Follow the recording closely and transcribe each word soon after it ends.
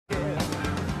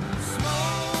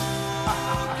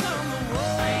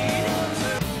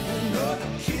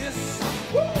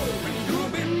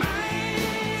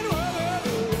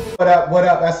What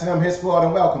up? S&M Hit Squad,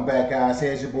 and welcome back, guys.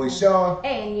 Here's your boy Sean.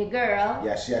 And your girl.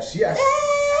 Yes.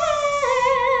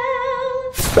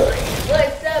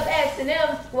 What's up,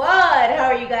 S&M Squad? How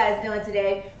are you guys doing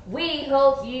today? We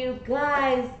hope you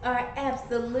guys are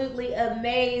absolutely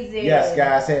amazing. Yes,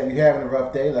 guys. Hey, we're having a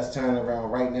rough day. Let's turn it around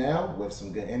right now with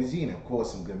some good energy and, of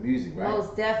course, some good music, right?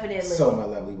 Most definitely. So, my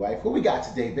lovely wife, who we got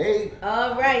today, babe?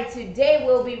 All right, today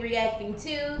we'll be reacting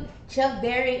to Chuck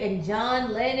Berry and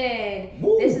John Lennon.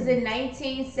 Woo. This is in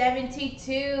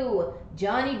 1972.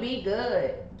 Johnny B.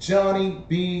 Goode. Johnny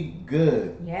B.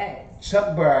 Goode. Yes.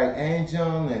 Chuck Berry and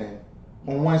John Lennon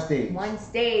on one stage. One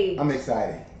stage. I'm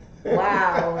excited.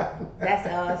 Wow, that's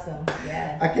awesome.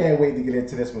 Yeah. I can't wait to get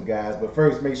into this one, guys. But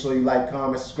first, make sure you like,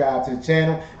 comment, subscribe to the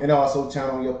channel, and also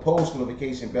turn on your post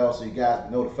notification bell so you guys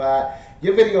be notified.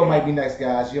 Your video might be next,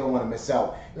 guys. You don't want to miss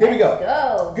out. Here we go.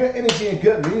 Let's go. Good energy and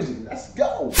good music. Let's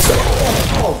go.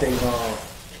 All day long.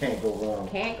 Can't go wrong.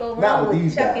 Can't go wrong Not with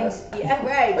these Chuck guys. And, yeah,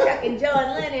 right. Chuck and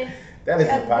John Lennon. That is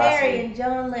Chuck impossible. Berry and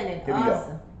John Lennon. Here we go.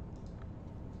 Awesome.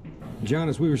 John,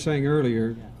 as we were saying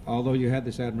earlier, although you had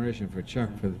this admiration for Chuck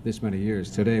for this many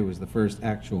years, today was the first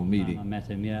actual meeting. I met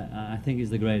him, yeah. I think he's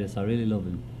the greatest. I really love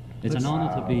him. It's an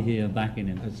honor to be here backing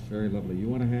him. That's very lovely. You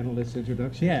want to handle this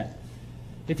introduction? Yeah.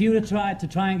 If you were to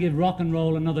try and give rock and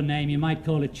roll another name, you might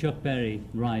call it Chuck Berry,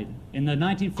 right? In the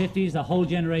 1950s, the whole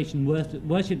generation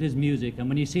worshipped his music, and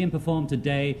when you see him perform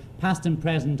today, past and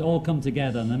present all come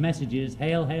together, and the message is,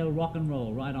 hail, hail, rock and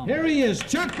roll, right on. Here he is,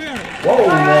 Chuck Berry. Whoa,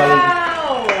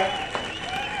 Wow!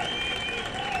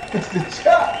 it's the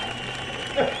Chuck.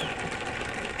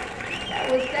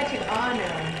 That was such an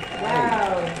honor.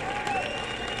 Wow.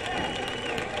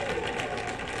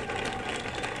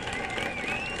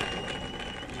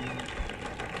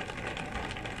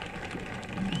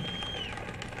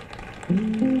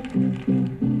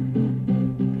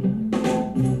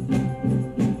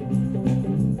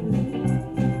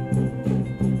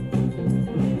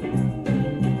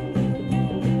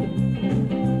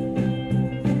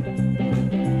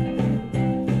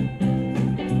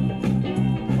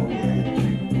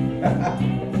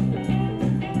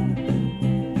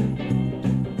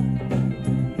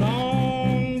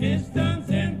 Long distance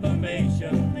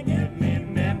information, give me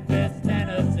Memphis,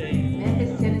 Tennessee.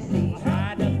 Memphis, Tennessee.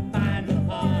 Try to find a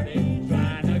party,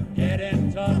 trying to get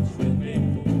in touch with me.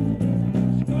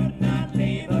 Could not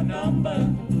leave a number,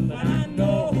 but I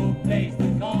know who placed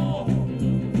the call.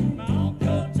 My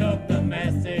uncle took the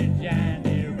message and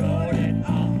he wrote it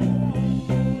off.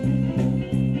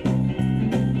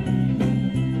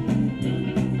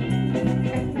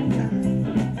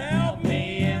 Help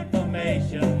me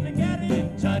information to get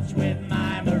in touch with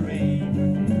my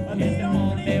Marine. He's the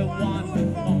only one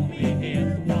who phoned me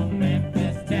here from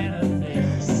Memphis,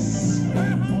 Tennessee.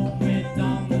 Her home is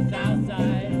on the south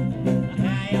side,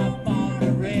 high up on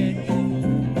the ridge,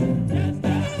 just a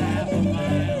half a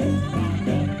mile from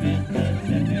the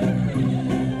Mississippi.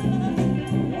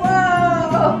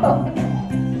 Whoa!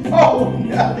 Oh,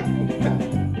 no.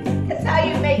 That's how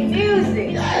you make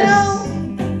music. Yes. You know?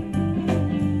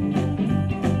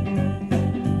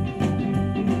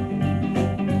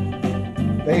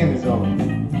 Fame is on.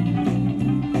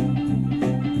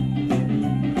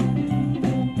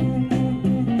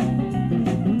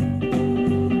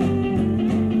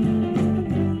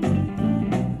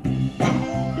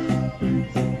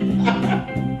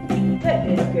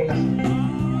 Goodness gracious.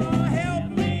 Oh, help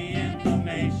me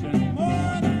information,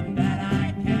 more than that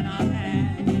I cannot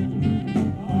add.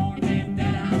 Only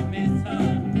that I miss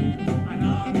her, and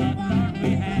all the fun we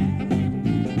had.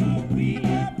 So we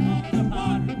left on the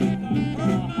party,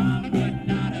 oh, I'm good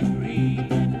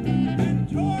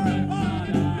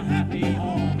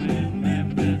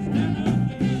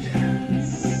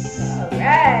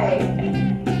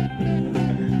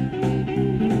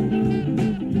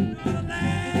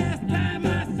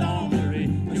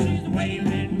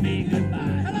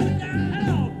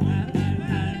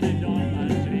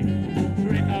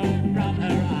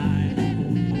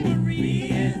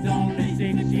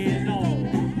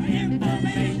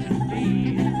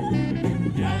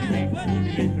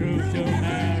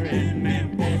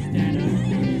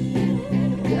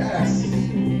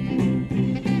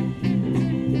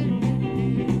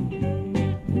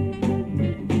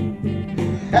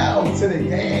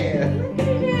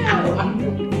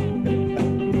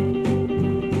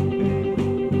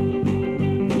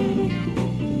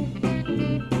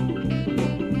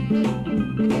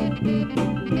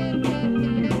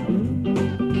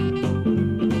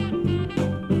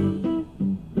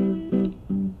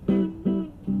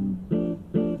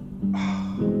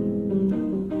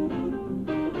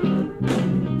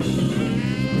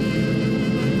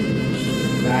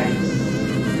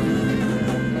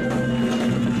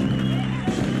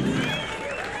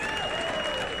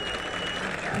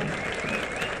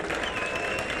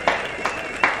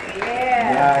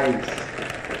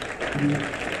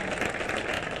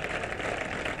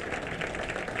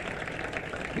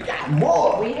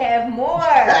have more.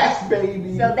 Yes,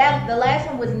 baby. So that the last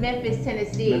one was Memphis,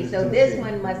 Tennessee. Memphis, so Tennessee. this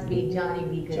one must be Johnny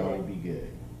B. Good. Johnny Be Good.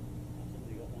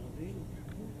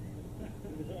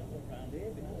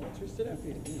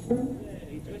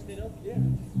 He twisted up, yeah.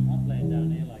 I'm playing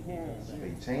down here like So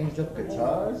they changed up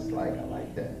guitars. Like I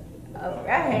like that. All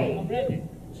right. I'm ready.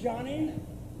 Johnny,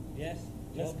 Yes.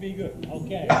 let's be good.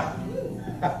 Okay.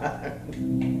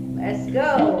 Let's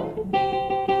go.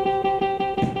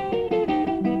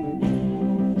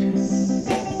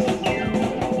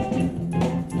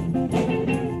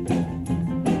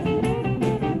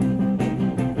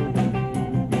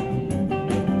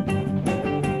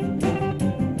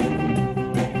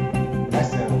 That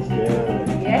sounds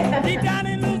good. Yeah. deep down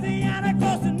in Louisiana,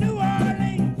 close to New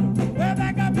Orleans, well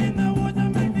back up in the woods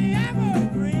among the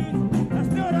evergreens, I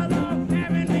stood along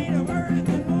having made of earth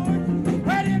and morn.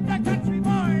 Where lived a country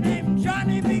boy named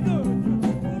Johnny B. Good,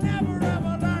 who never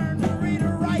ever learned to read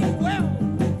or write well.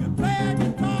 Could play a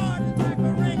guitar just like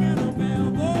a ringing a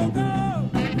bell. Go, go.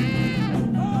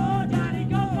 Oh, Johnny,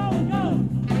 go, go, go.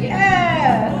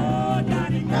 Yeah. Oh,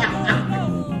 Johnny, go, go, go.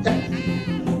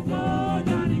 Oh,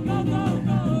 Johnny, go, go,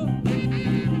 go.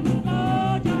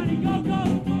 Oh, Johnny, go, go,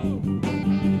 go.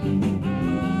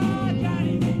 Oh,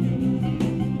 Johnny.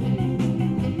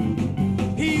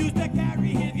 He used to carry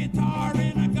his guitar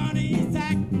in a gunny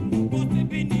sack, posted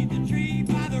beneath the tree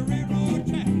by the railroad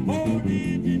track. Old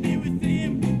engineer would see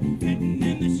him sitting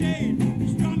in the shade,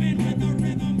 strumming with the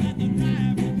rhythm that the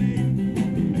driver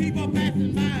made. People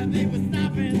passing by, they would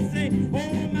stop and say,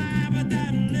 "Oh my, but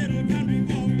that little country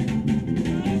boy,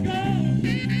 go, go."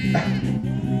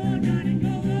 Oh, Johnny,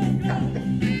 go, go, go.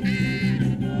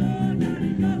 Oh,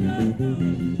 Johnny, go, go, go.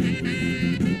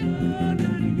 Oh,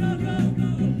 Johnny, go, go,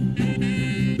 go.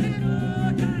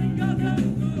 Oh, Johnny, go, go,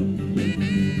 go.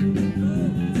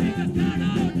 Take us down,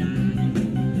 oh,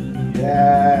 Johnny.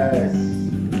 Yes.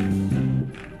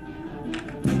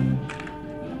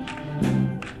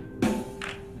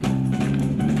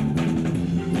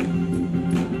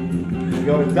 We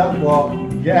go to duck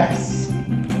walk. Yes.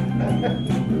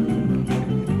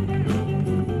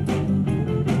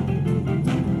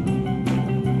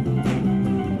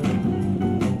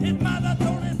 His mother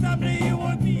told him someday you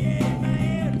would be a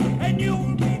man, and you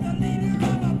will be the leader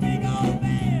of a big old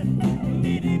band.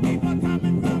 Needy people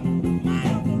coming from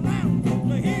miles around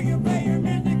to hear you play your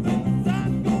music when the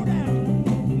sun go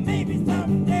down. Maybe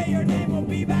someday your name will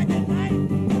be back in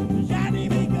light. Johnny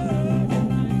be good.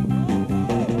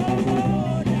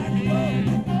 Oh, Johnny go.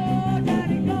 Oh,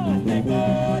 Johnny go. I say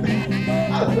go, Johnny go.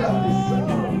 I love this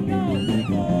song. Johnny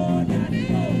go. Oh, Johnny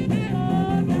go.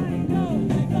 Oh, Johnny go.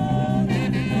 Oh,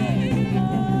 Johnny go.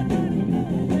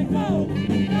 Oh,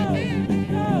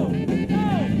 Johnny go.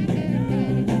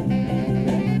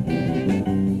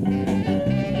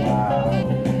 Wow.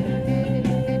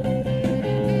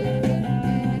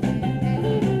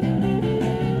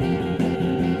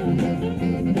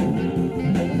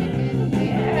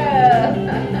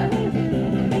 Yeah.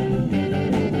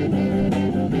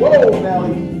 Whoa,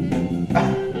 Nelly.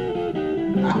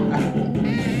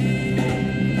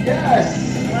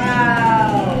 Yes.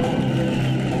 Wow.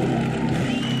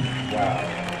 Wow.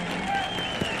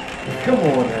 Come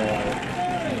on now.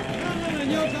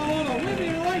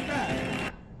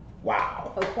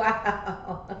 Wow.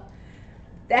 Wow.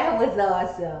 That was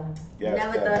awesome. Yes,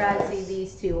 Never that thought I'd was. see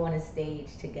these two on a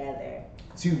stage together.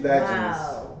 Two legends.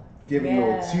 Wow. Giving you a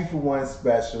Yeah. 2-for-1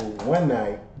 special one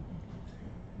night.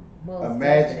 Most A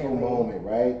magical definitely. moment,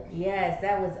 right? Yes,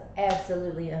 that was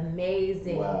absolutely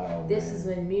amazing. Wow, This man. is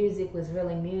when music was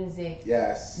really music.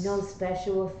 Yes. No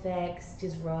special effects,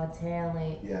 just raw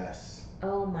talent. Yes.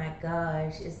 Oh my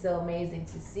gosh, it's so amazing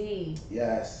to see.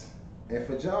 Yes. And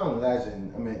for John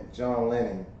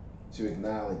Lennon to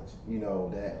acknowledge,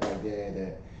 that right there,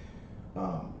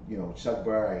 that, Chuck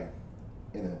Berry,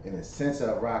 in a sense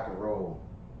of rock and roll,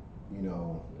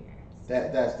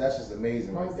 Yes. that's just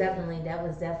amazing. Most right there. definitely, that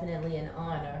was definitely an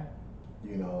honor.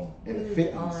 In the Huge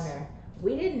 50s. honor.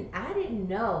 I didn't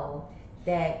know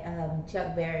that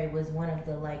Chuck Berry was one of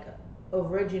the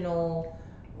original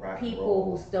Rock and people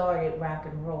roll. who started rock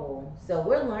and roll. So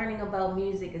we're learning about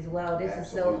music as well. This is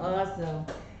so Absolutely. awesome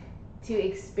to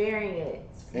experience.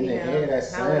 And to hear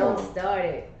that how it all sound.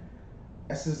 started.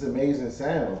 That's just amazing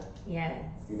sound. Yes.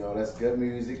 That's good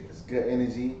music. It's good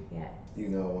energy. Yes.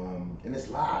 And it's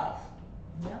live.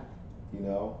 Yeah.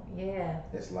 Yeah.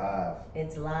 It's live.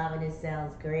 It's live and it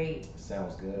sounds great. It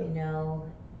sounds good.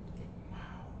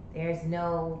 There's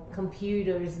no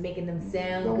computers making them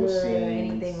sound No good or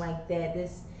machines. anything like that.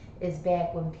 This is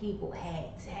back when people had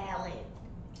talent.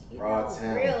 Raw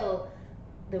talent.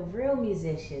 The real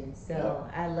musicians. So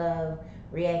I love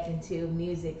reacting to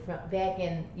music from back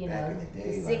in, you Back know, in the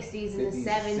day, the like 60s and the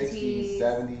 50s, 60s, 70s.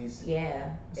 70s. Yeah.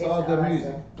 It's all good awesome.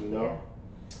 music, you know.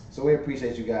 So we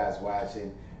appreciate you guys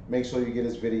watching. Make sure you give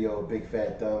this video a big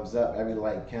fat thumbs up. Every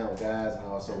like count, guys, and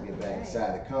also get back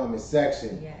inside the comment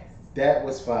section. Yes. That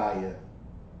was fire,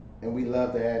 and we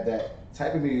love to have that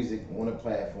type of music on a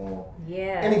platform.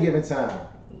 Yeah. Any given time.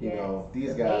 You Yes. know, these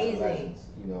It's guys amazing. are legends.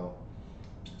 You know.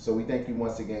 So we thank you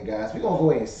once again, guys. We're gonna go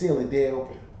ahead and seal the deal.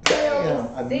 Damn,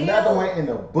 another one in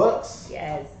the books.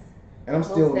 Yes. And I'm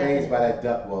still Most amazed by definitely.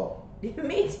 that duck walk.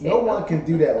 Me too. No one can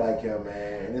do that like him,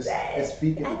 man. And it's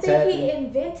speaking I and think tapping. he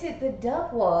invented the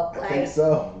duck walk. I Like, think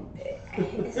so.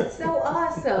 it's so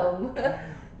awesome.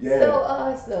 Yeah. So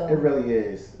awesome. It really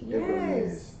is. It really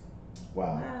Yes. is.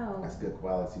 Wow. Wow. That's good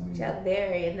quality music. Chuck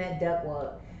Berry and that duck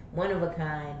walk. One of a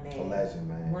kind, man. A legend,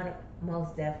 man. One of,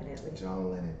 most definitely.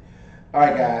 John Lennon. All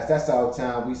right, guys. That's our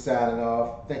time. We signing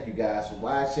off. Thank you guys for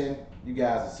watching. You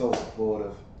guys are so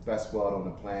supportive. Best squad on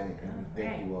the planet. And we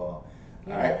thank you all.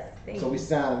 All right. Yes, thank So you. we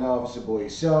signing off. It's your boy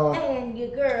Sean. And your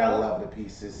girl. I love the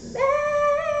pieces.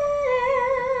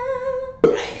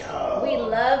 We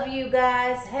love you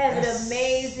guys. Have Yes. an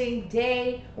amazing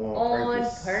day On on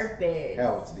purpose. purpose.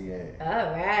 Hell to the end.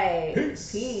 All right.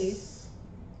 Peace.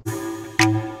 Peace.